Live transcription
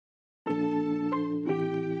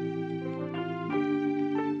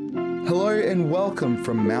Hello and welcome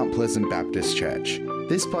from Mount Pleasant Baptist Church.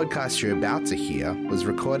 This podcast you're about to hear was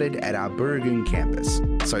recorded at our Booragoon campus.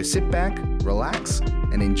 So sit back, relax,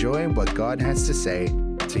 and enjoy what God has to say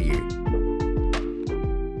to you.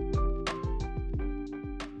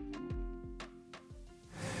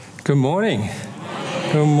 Good morning.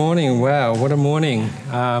 Good morning. Wow, what a morning.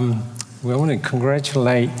 We want to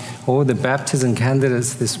congratulate all the baptism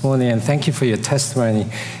candidates this morning and thank you for your testimony.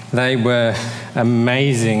 They were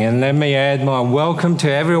amazing. And let me add my welcome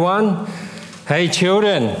to everyone. Hey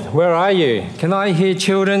children, where are you? Can I hear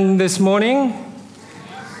children this morning?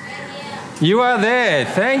 You are there.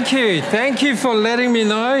 Thank you. Thank you for letting me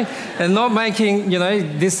know and not making,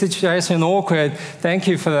 this situation awkward. Thank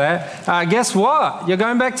you for that. Guess what? You're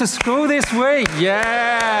going back to school this week.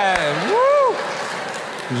 Yeah. Woo!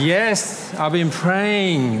 Yes, I've been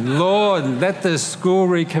praying, Lord, let the school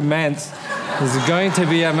recommence. It's going to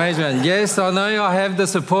be amazing. Yes, I know I have the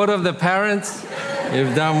support of the parents.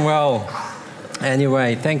 You've done well.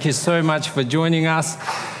 Anyway, thank you so much for joining us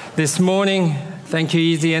this morning. Thank you,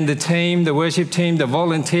 Easy and the team, the worship team, the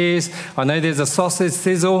volunteers. I know there's a sausage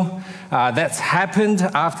sizzle that's happened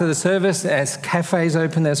after the service as cafes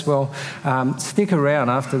open as well. Stick around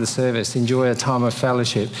after the service, enjoy a time of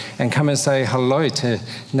fellowship, and come and say hello to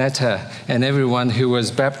Netta and everyone who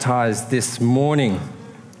was baptized this morning.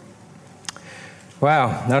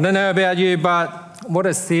 Wow, I don't know about you, but what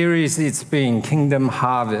a series it's been, Kingdom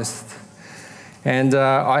Harvest. And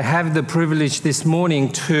I have the privilege this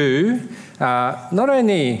morning to not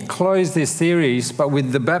only close this series, but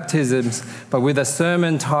with the baptisms, but with a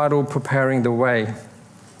sermon titled Preparing the Way.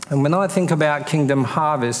 And when I think about Kingdom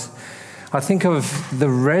Harvest, I think of the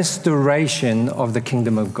restoration of the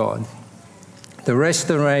Kingdom of God. The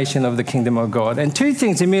restoration of the Kingdom of God. And two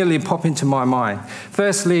things immediately pop into my mind.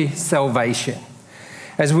 Firstly, salvation.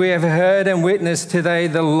 As we have heard and witnessed today,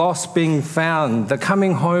 the lost being found, the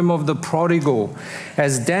coming home of the prodigal.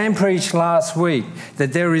 As Dan preached last week,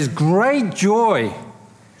 that there is great joy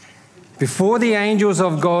before the angels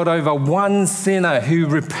of God over one sinner who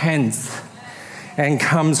repents and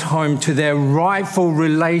comes home to their rightful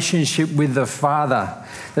relationship with the Father.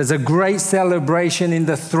 There's a great celebration in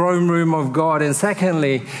the throne room of God. And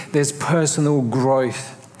secondly, there's personal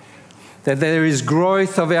growth. That there is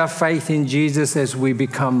growth of our faith in Jesus as we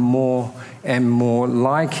become more and more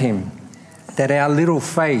like Him. That our little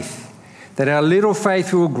faith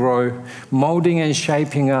will grow, molding and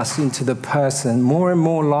shaping us into the person, more and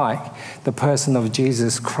more like the person of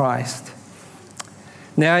Jesus Christ.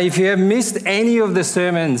 Now, if you have missed any of the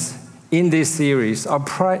sermons in this series, I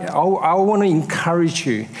want to encourage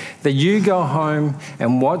you that you go home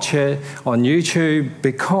and watch it on YouTube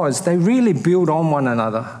because they really build on one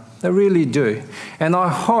another. They really do. And I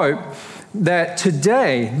hope that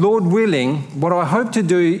today, Lord willing, what I hope to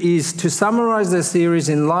do is to summarize the series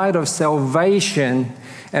in light of salvation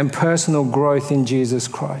and personal growth in Jesus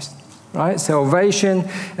Christ. Right? Salvation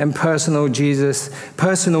and personal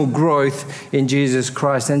growth in Jesus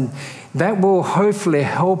Christ. And that will hopefully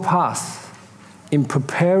help us in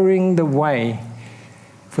preparing the way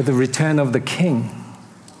for the return of the King.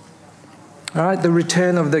 All right, the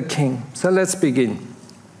return of the King. So let's begin.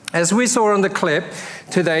 As we saw on the clip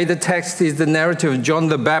today, the text is the narrative of John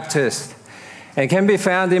the Baptist. It can be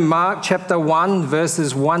found in Mark chapter 1,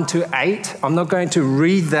 verses 1 to 8. I'm not going to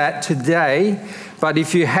read that today, but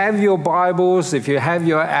if you have your Bibles, if you have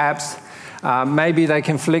your apps, maybe they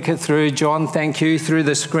can flick it through. John, thank you, through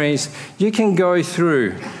the screens. You can go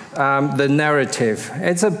through the narrative.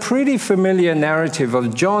 It's a pretty familiar narrative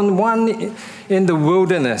of John, one in the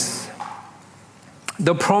wilderness.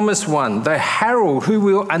 The promised one, the herald who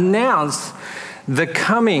will announce the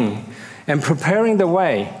coming and preparing the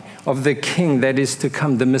way of the King that is to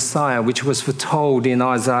come, the Messiah, which was foretold in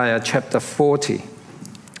Isaiah chapter 40.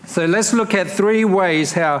 So let's look at three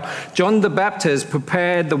ways how John the Baptist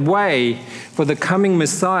prepared the way for the coming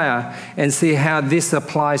Messiah and see how this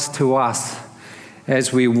applies to us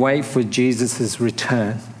as we wait for Jesus'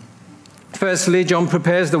 return. Firstly, John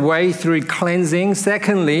prepares the way through cleansing.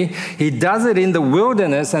 Secondly, he does it in the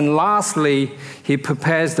wilderness. And lastly, he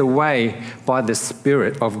prepares the way by the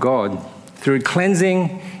Spirit of God through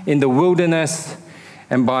cleansing in the wilderness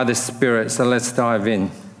and by the Spirit. So let's dive in.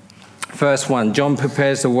 First one, John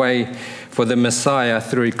prepares the way for the Messiah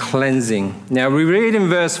through cleansing. Now we read in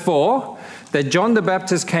verse 4 that John the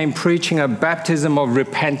Baptist came preaching a baptism of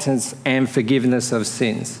repentance and forgiveness of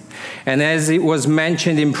sins. And as it was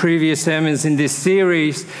mentioned in previous sermons in this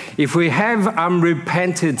series, if we have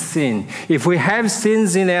unrepented sin, if we have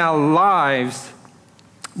sins in our lives,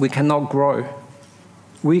 we cannot grow.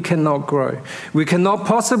 we cannot grow. We cannot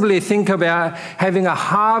possibly think about having a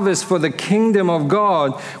harvest for the kingdom of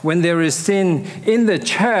God when there is sin in the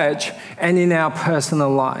church and in our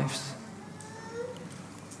personal lives.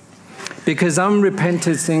 Because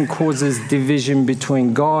unrepented sin causes division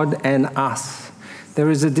between God and us.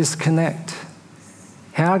 There is a disconnect.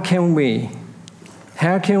 How can we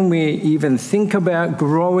even think about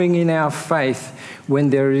growing in our faith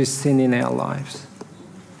when there is sin in our lives?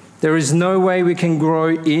 There is no way we can grow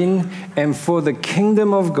in and for the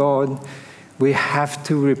kingdom of God. We have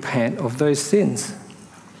to repent of those sins.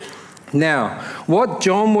 Now, what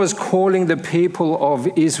John was calling the people of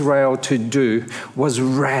Israel to do was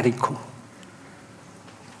radical.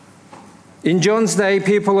 In John's day,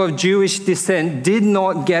 people of Jewish descent did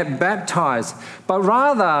not get baptized, but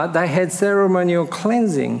rather they had ceremonial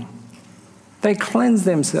cleansing. They cleansed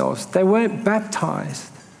themselves. They weren't baptized.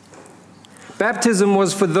 Baptism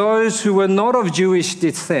was for those who were not of Jewish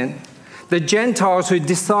descent, the Gentiles who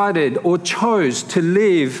decided or chose to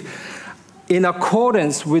live in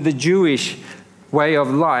accordance with the Jewish way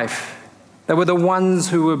of life. They were the ones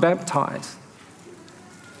who were baptized.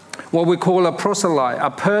 What we call a proselyte,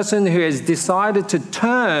 a person who has decided to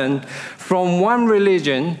turn from one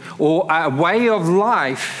religion or a way of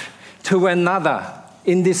life to another,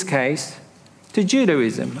 in this case, to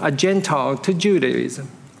Judaism, a Gentile to Judaism.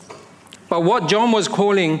 But what John was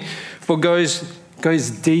calling for goes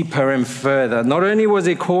deeper and further. Not only was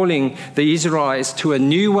he calling the Israelites to a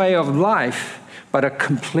new way of life, but a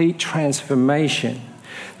complete transformation.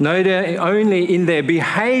 Not only in their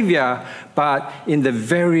behavior, but in the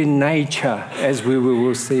very nature, as we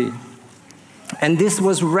will see. And this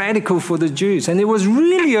was radical for the Jews, and it was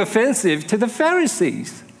really offensive to the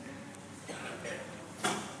Pharisees.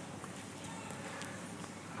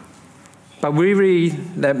 But we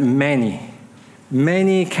read that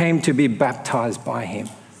many came to be baptized by him.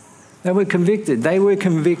 They were convicted.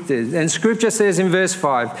 And Scripture says in verse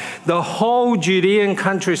 5, the whole Judean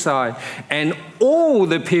countryside and all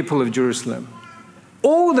the people of Jerusalem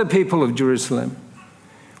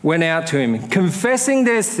went out to him, confessing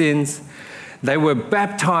their sins. They were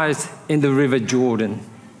baptized in the river Jordan.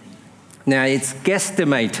 Now, it's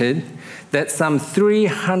guesstimated that some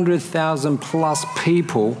 300,000 plus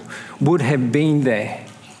people would have been there.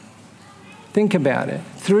 Think about it.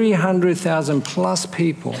 300,000 plus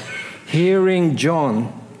people hearing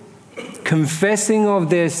John confessing of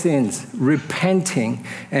their sins, repenting,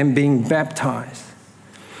 and being baptized.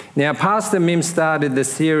 Now, Pastor Mim started the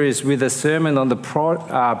series with a sermon on the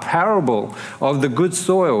parable of the good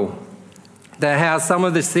soil, that how some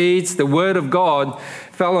of the seeds, the word of God,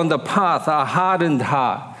 fell on the path, a hardened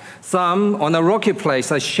heart. Some on a rocky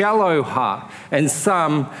place, a shallow heart, and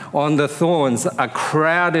some on the thorns, a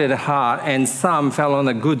crowded heart, and some fell on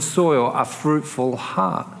a good soil, a fruitful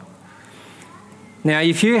heart. Now,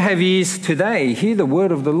 if you have ears today, hear the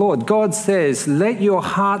word of the Lord. God says, let your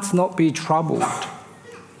hearts not be troubled,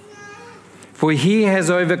 for he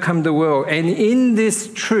has overcome the world. And in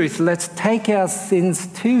this truth, let's take our sins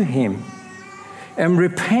to him and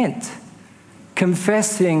repent,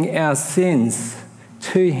 confessing our sins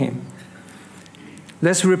to him.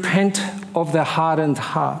 Let's repent of the hardened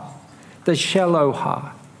heart, the shallow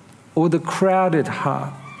heart, or the crowded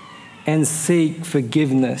heart, and seek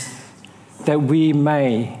forgiveness that we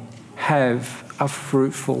may have a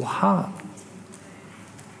fruitful heart.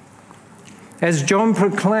 As John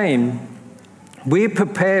proclaimed, we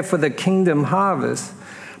prepare for the kingdom harvest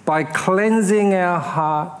by cleansing our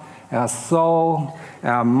heart, our soul,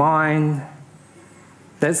 our mind.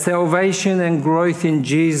 That salvation and growth in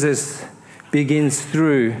Jesus begins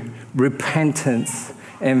through repentance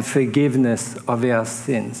and forgiveness of our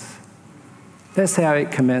sins. That's how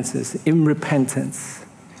it commences, in repentance.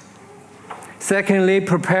 Secondly,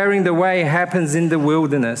 preparing the way happens in the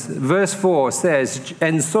wilderness. Verse 4 says,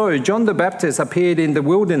 and so John the Baptist appeared in the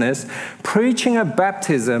wilderness, preaching a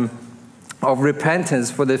baptism of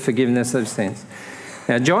repentance for the forgiveness of sins.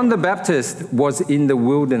 Now, John the Baptist was in the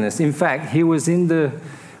wilderness. In fact, he was in the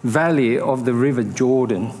valley of the river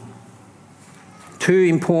Jordan. Two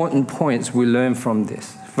important points we learn from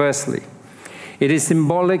this. Firstly, it is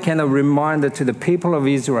symbolic and a reminder to the people of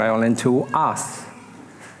Israel and to us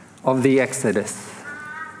of the Exodus.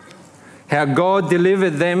 How God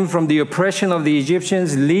delivered them from the oppression of the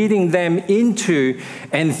Egyptians, leading them into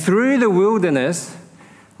and through the wilderness,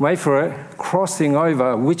 wait for it, crossing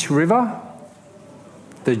over which river?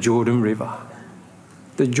 The Jordan River.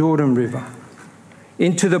 The Jordan River.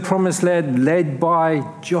 Into the promised land led by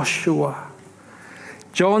Joshua.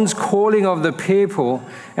 John's calling of the people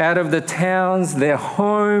out of the towns, their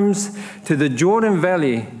homes, to the Jordan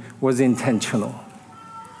Valley was intentional.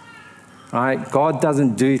 Right? God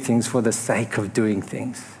doesn't do things for the sake of doing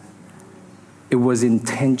things. It was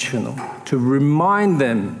intentional to remind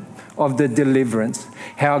them of the deliverance,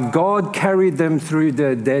 how God carried them through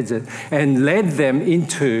the desert and led them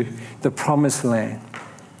into the promised land.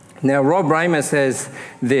 Now, Rob Raymer says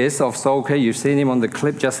this of Solka, you've seen him on the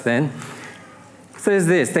clip just then, says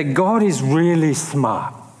this, that God is really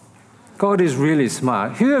smart. God is really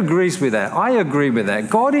smart. Who agrees with that? I agree with that.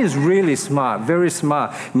 God is really smart, very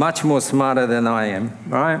smart, much more smarter than I am,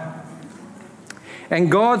 right?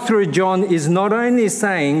 And God, through John, is not only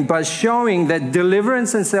saying, but showing that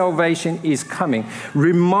deliverance and salvation is coming,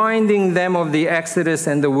 reminding them of the Exodus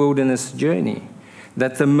and the wilderness journey,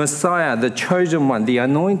 that the Messiah, the chosen one, the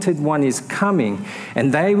anointed one is coming,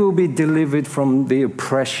 and they will be delivered from the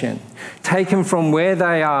oppression, taken from where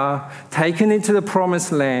they are, taken into the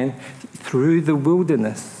promised land, through the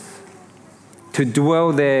wilderness, to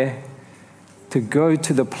dwell there, to go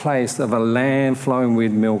to the place of a land flowing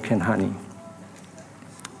with milk and honey.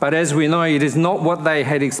 But as we know, it is not what they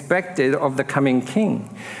had expected of the coming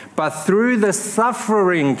king. But through the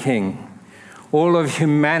suffering king, all of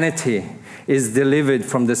humanity is delivered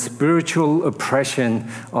from the spiritual oppression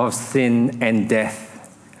of sin and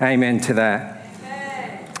death. Amen to that.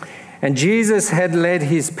 Amen. And Jesus had led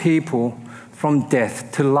his people from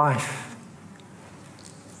death to life.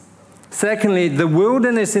 Secondly, the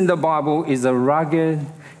wilderness in the Bible is a rugged,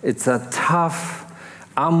 it's a tough,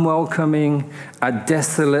 unwelcoming, a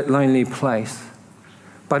desolate, lonely place.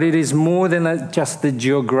 But it is more than just a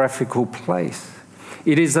geographical place.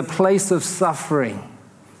 It is a place of suffering.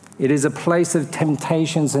 It is a place of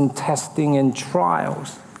temptations and testing and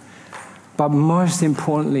trials. But most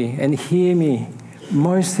importantly, and hear me,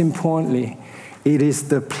 most importantly, it is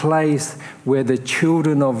the place where the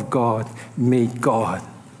children of God meet God.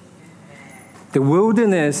 The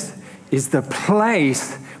wilderness is the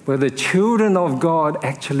place where the children of God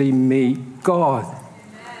actually meet God.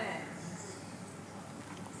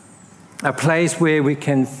 A place where we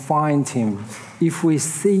can find him. If we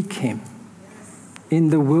seek him in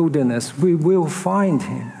the wilderness, we will find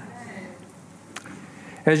him.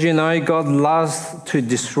 As you know, God loves to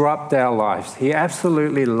disrupt our lives. He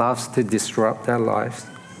absolutely loves to disrupt our lives.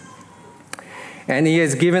 And he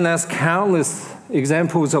has given us countless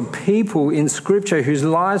examples of people in Scripture whose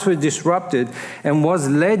lives were disrupted and was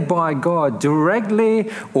led by God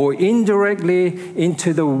directly or indirectly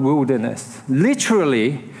into the wilderness,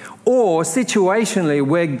 literally or situationally,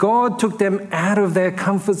 where God took them out of their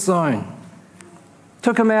comfort zone,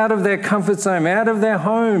 took them out of their comfort zone, out of their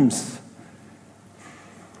homes,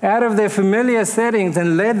 out of their familiar settings,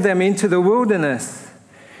 and led them into the wilderness.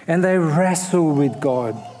 And they wrestle with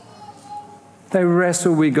God. They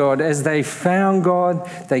wrestle with God. As they found God,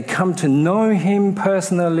 they come to know him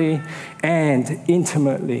personally and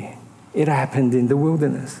intimately. It happened in the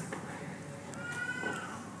wilderness.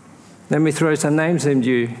 Let me throw some names at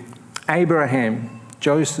you. Abraham,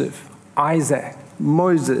 Joseph, Isaac,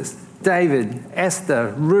 Moses, David,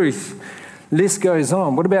 Esther, Ruth. List goes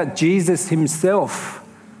on. What about Jesus himself?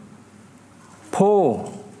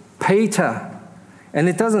 Paul, Peter. And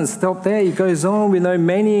it doesn't stop there. It goes on. We know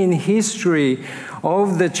many in history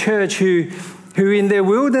of the church who in their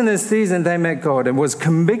wilderness season they met God and was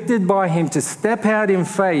convicted by him to step out in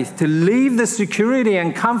faith, to leave the security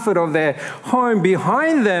and comfort of their home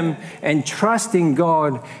behind them and trust in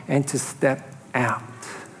God and to step out.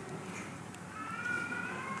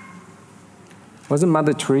 Wasn't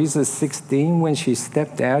Mother Teresa 16 when she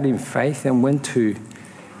stepped out in faith and went to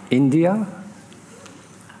India?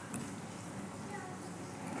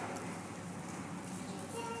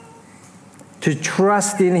 To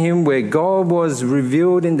trust in him where God was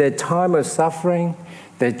revealed in their time of suffering,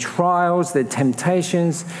 their trials, their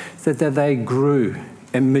temptations, so that they grew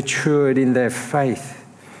and matured in their faith.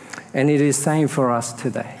 And it is same for us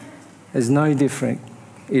today. It's no different.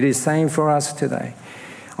 It is same for us today.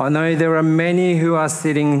 I know there are many who are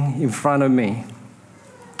sitting in front of me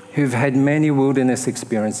who've had many wilderness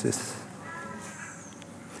experiences.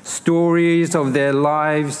 Stories of their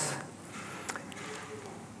lives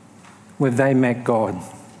where they met God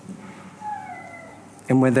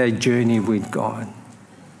and where they journeyed with God.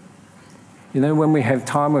 You know, when we have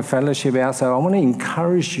time of fellowship outside, I want to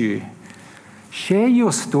encourage you, share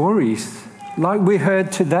your stories like we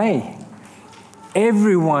heard today.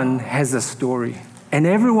 Everyone has a story, and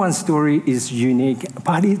everyone's story is unique,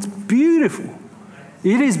 but it's beautiful.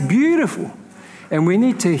 It is beautiful. And we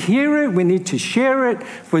need to hear it, we need to share it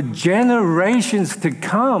for generations to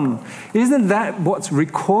come. Isn't that what's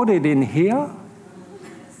recorded in here?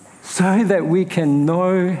 So that we can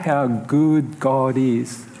know how good God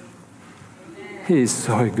is. He is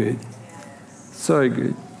so good. So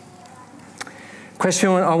good. Question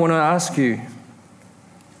I want to ask you.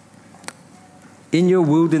 In your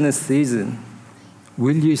wilderness season,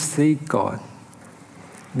 will you seek God?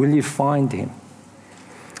 Will you find Him?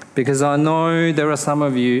 Because I know there are some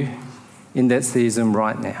of you in that season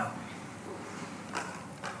right now.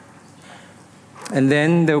 And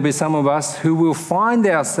then there will be some of us who will find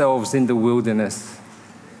ourselves in the wilderness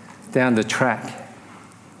down the track.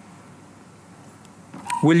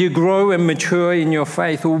 Will you grow and mature in your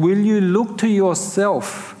faith, or will you look to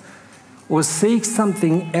yourself or seek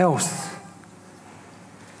something else?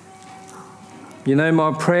 You know,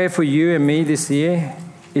 my prayer for you and me this year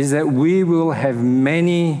is that we will have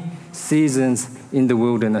many seasons in the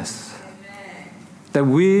wilderness.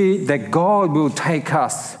 That God will take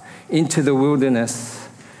us into the wilderness.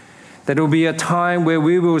 That it will be a time where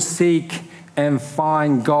we will seek and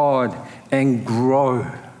find God and grow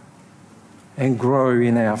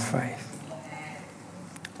in our faith.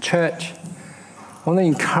 Church, I want to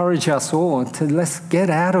encourage us all to let's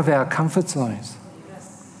get out of our comfort zones.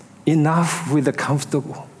 Enough with the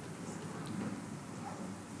comfortable.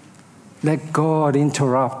 Let God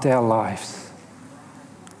interrupt our lives.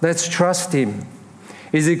 Let's trust Him.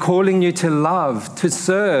 Is He calling you to love, to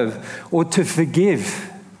serve, or to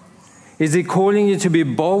forgive? Is He calling you to be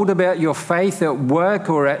bold about your faith at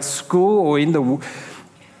work or at school or in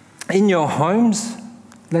your homes?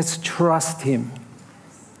 Let's trust Him.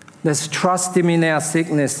 Let's trust Him in our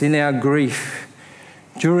sickness, in our grief,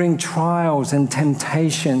 during trials and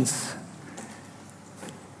temptations.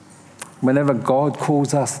 Whenever God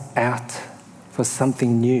calls us out for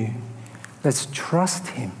something new, let's trust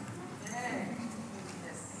Him.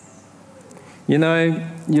 You know,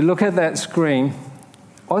 you look at that screen,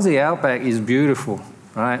 Aussie Outback is beautiful,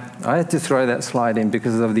 right? I had to throw that slide in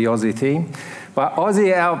because of the Aussie theme, but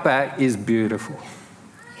Aussie Outback is beautiful.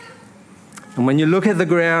 And when you look at the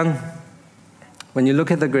ground,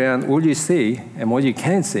 all you see, and what you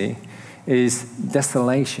can see, is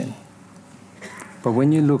desolation. But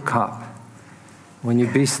when you look up, when you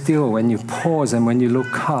be still, when you pause, and when you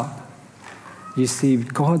look up, you see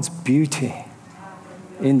God's beauty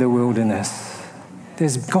in the wilderness.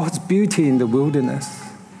 There's God's beauty in the wilderness.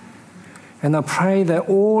 And I pray that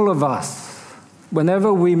all of us,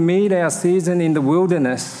 whenever we meet our season in the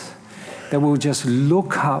wilderness, that we'll just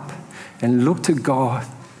look up and look to God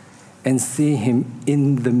and see Him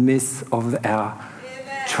in the midst of our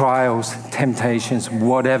trials, temptations,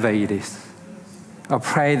 whatever it is. I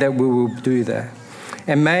pray that we will do that.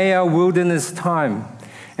 And may our wilderness time,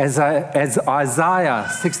 as Isaiah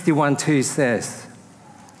 61:2 says,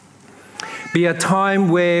 be a time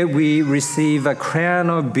where we receive a crown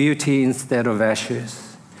of beauty instead of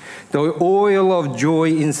ashes, the oil of joy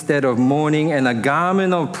instead of mourning, and a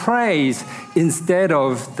garment of praise instead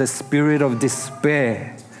of the spirit of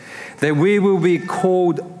despair. That we will be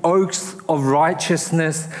called oaks of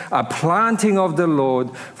righteousness, a planting of the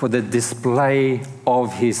Lord for the display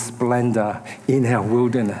of His splendor in our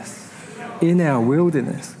wilderness. In our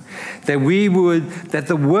wilderness. That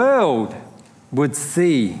the world would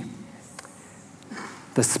see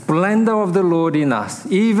the splendor of the Lord in us,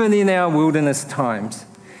 even in our wilderness times,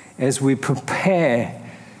 as we prepare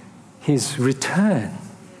His return.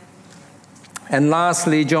 And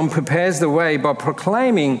lastly, John prepares the way by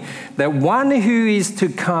proclaiming that one who is to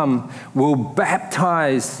come will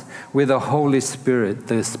baptize with the Holy Spirit,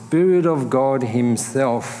 the Spirit of God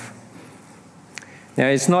Himself. Now,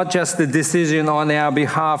 it's not just the decision on our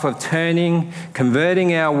behalf of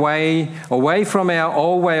converting our way away from our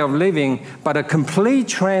old way of living, but a complete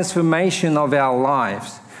transformation of our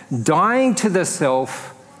lives, dying to the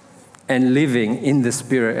self and living in the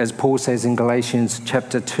Spirit, as Paul says in Galatians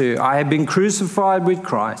chapter 2. I have been crucified with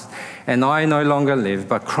Christ, and I no longer live,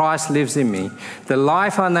 but Christ lives in me. The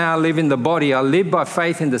life I now live in the body, I live by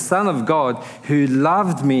faith in the Son of God, who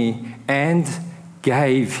loved me and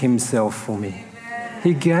gave Himself for me.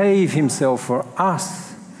 He gave Himself for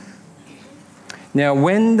us. Now,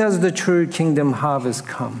 when does the true kingdom harvest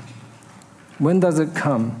come? When does it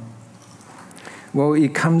come? Well,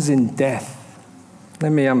 it comes in death.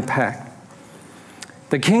 Let me unpack.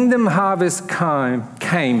 The kingdom harvest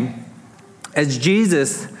came as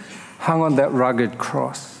Jesus hung on that rugged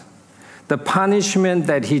cross. The punishment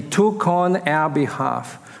that He took on our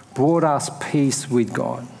behalf brought us peace with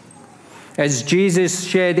God. As Jesus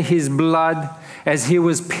shed His blood, as He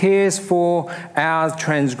was pierced for our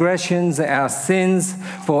transgressions, our sins,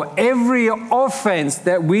 for every offense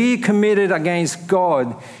that we committed against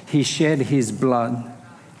God, He shed His blood,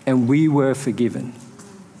 and we were forgiven.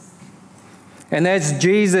 And as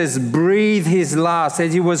Jesus breathed his last,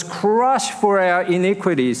 as he was crushed for our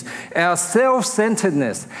iniquities, our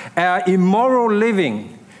self-centeredness, our immoral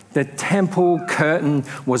living, the temple curtain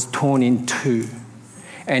was torn in two.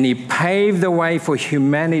 And he paved the way for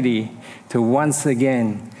humanity to once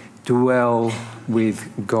again dwell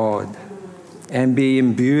with God and be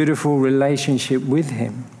in beautiful relationship with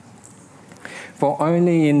him. For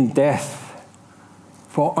only in death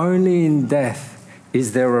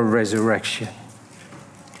is there a resurrection.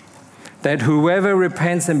 That whoever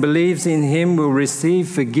repents and believes in him will receive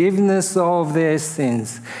forgiveness of their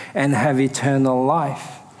sins and have eternal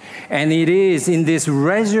life. And it is in this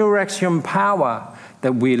resurrection power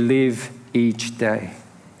that we live each day.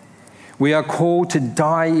 We are called to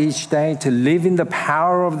die each day, to live in the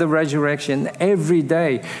power of the resurrection every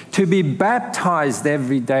day, to be baptized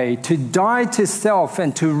every day, to die to self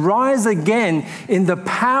and to rise again in the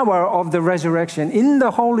power of the resurrection, in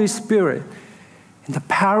the Holy Spirit. In the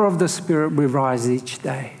power of the Spirit, we rise each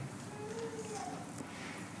day.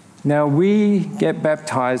 Now, we get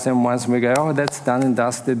baptized and once we go, oh, that's done and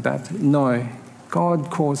dusted. No,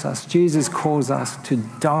 God calls us, Jesus calls us to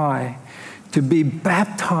die, to be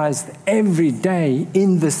baptized every day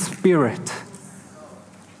in the Spirit.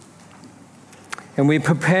 And we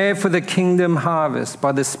prepare for the kingdom harvest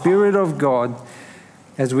by the Spirit of God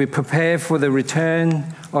as we prepare for the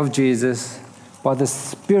return of Jesus by the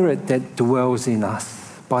Spirit that dwells in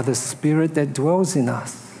us, by the Spirit that dwells in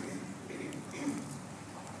us.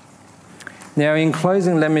 Now, in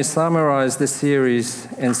closing, let me summarize the series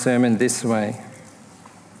and sermon this way.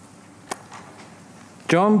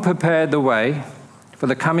 John prepared the way for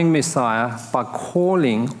the coming Messiah by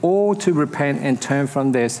calling all to repent and turn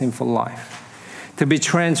from their sinful life, to be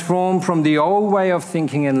transformed from the old way of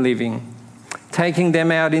thinking and living, taking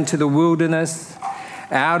them out into the wilderness,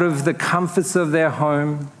 out of the comforts of their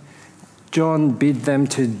home. John bid them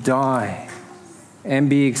to die and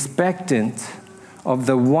be expectant of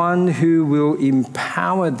the one who will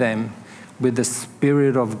empower them with the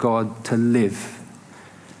Spirit of God to live.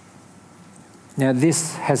 Now,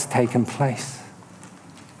 this has taken place.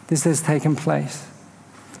 This has taken place.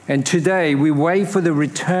 And today we wait for the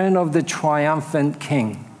return of the triumphant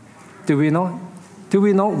King. Do we not? Do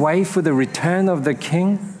we not wait for the return of the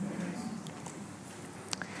King?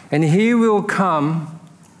 And he will come,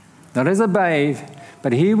 not as a babe,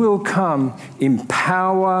 but he will come in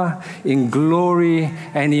power, in glory,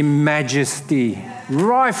 and in majesty,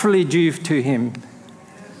 rightfully due to him.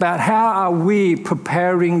 But how are we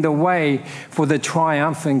preparing the way for the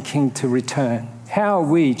triumphant King to return? How are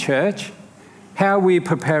we, church? How are we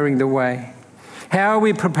preparing the way? How are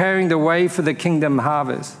we preparing the way for the kingdom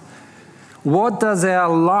harvest? What does our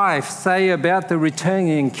life say about the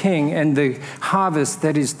returning King and the harvest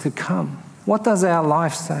that is to come? What does our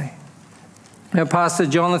life say? Now, Pastor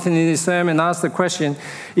Jonathan in his sermon asked the question,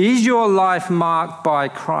 is your life marked by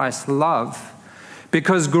Christ's love?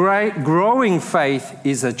 Because growing faith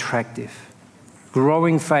is attractive.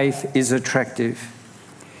 Growing faith is attractive.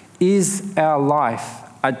 Is our life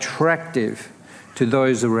attractive to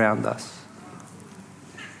those around us?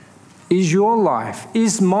 Is your life,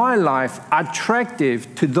 is my life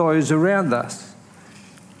attractive to those around us?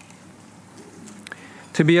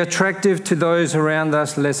 To be attractive to those around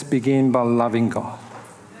us, let's begin by loving God.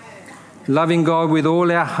 Loving God with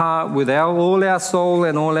all our heart, with all our soul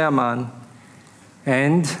and all our mind.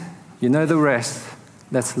 And you know the rest.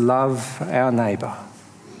 Let's love our neighbour.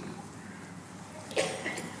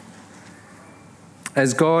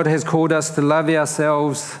 As God has called us to love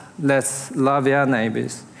ourselves, let's love our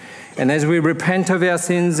neighbours. And as we repent of our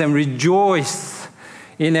sins and rejoice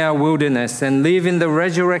in our wilderness and live in the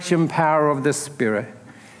resurrection power of the Spirit,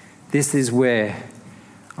 this is where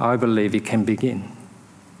I believe it can begin,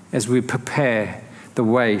 as we prepare the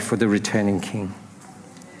way for the returning King.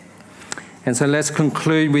 And so let's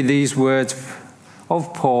conclude with these words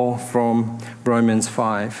of Paul from Romans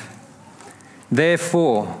 5.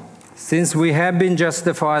 Therefore, since we have been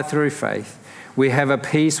justified through faith, we have a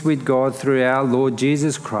peace with God through our Lord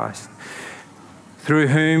Jesus Christ, through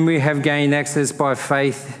whom we have gained access by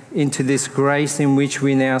faith into this grace in which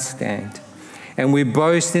we now stand. And we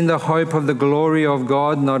boast in the hope of the glory of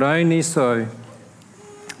God. Not only so,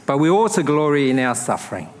 but we also glory in our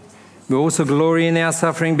suffering. We also glory in our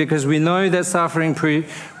suffering because we know that suffering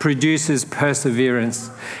produces perseverance.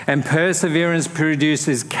 And perseverance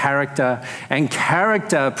produces character. And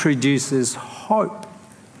character produces hope.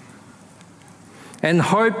 And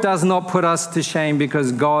hope does not put us to shame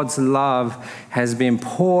because God's love has been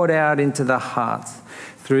poured out into the hearts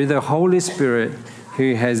through the Holy Spirit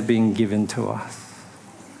who has been given to us.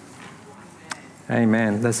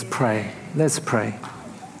 Amen. Let's pray. Let's pray.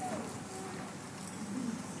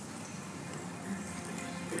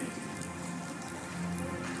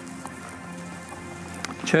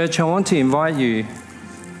 Church, I want to invite you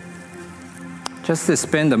just to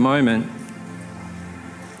spend a moment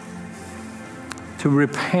to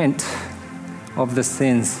repent of the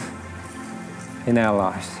sins in our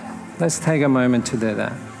lives. Let's take a moment to do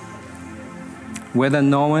that. Whether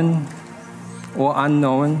known or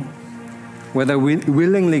unknown, whether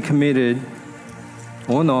willingly committed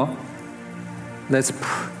or not, let's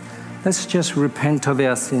just repent of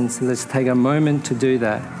our sins. Let's take a moment to do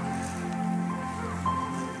that.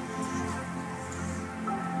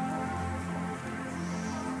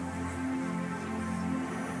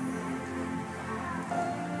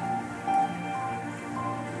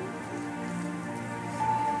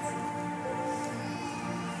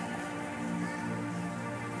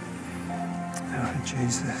 Oh,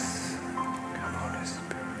 Jesus. Come, Holy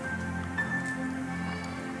Spirit.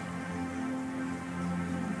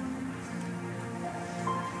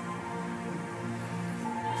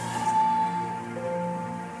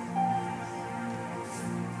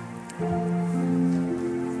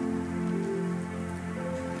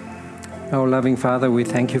 Oh, loving Father, we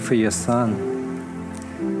thank you for your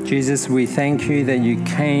Son. Jesus, we thank you that you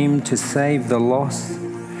came to save the lost,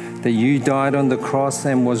 that you died on the cross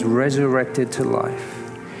and was resurrected to life.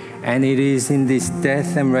 And it is in this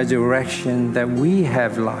death and resurrection that we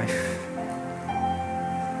have life.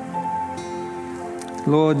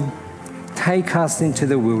 Lord, take us into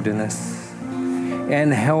the wilderness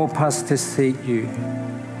and help us to seek you,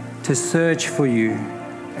 to search for you,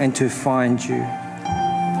 and to find you.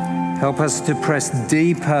 Help us to press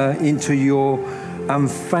deeper into your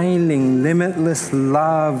unfailing, limitless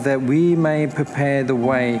love that we may prepare the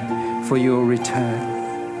way for your return.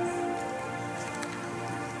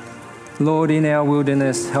 Lord, in our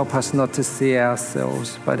wilderness, help us not to see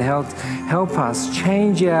ourselves, but help us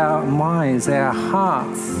change our minds, our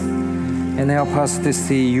hearts, and help us to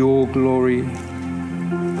see your glory.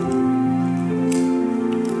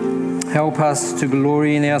 Help us to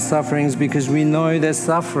glory in our sufferings, because we know that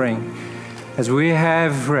suffering, as we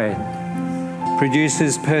have read,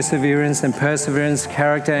 produces perseverance, and perseverance,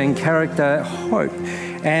 character, and character, hope.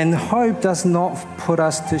 And hope does not put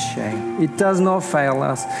us to shame. It does not fail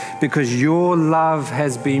us, because your love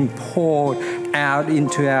has been poured out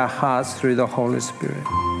into our hearts through the Holy Spirit.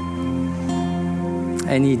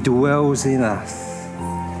 And he dwells in us.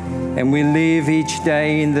 And we live each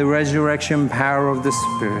day in the resurrection power of the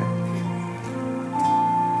Spirit.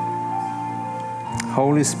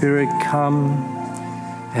 Holy Spirit, come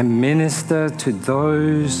and minister to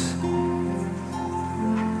those,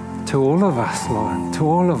 to all of us, Lord, to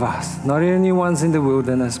all of us, not only ones in the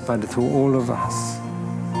wilderness, but to all of us.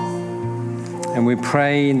 And we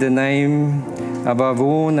pray in the name above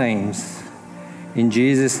all names. In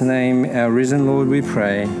Jesus' name, our risen Lord, we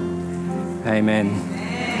pray. Amen.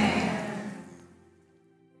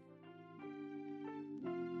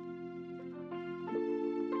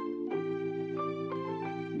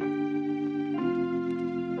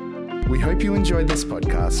 We hope you enjoyed this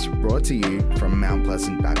podcast brought to you from Mount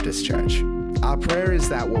Pleasant Baptist Church. Our prayer is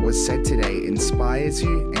that what was said today inspires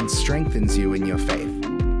you and strengthens you in your faith.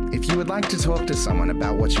 If you would like to talk to someone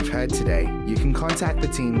about what you've heard today, you can contact the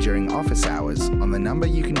team during office hours on the number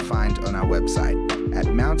you can find on our website at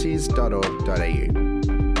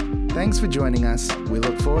mounties.org.au. Thanks for joining us. We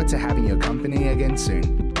look forward to having your company again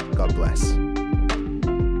soon. God bless.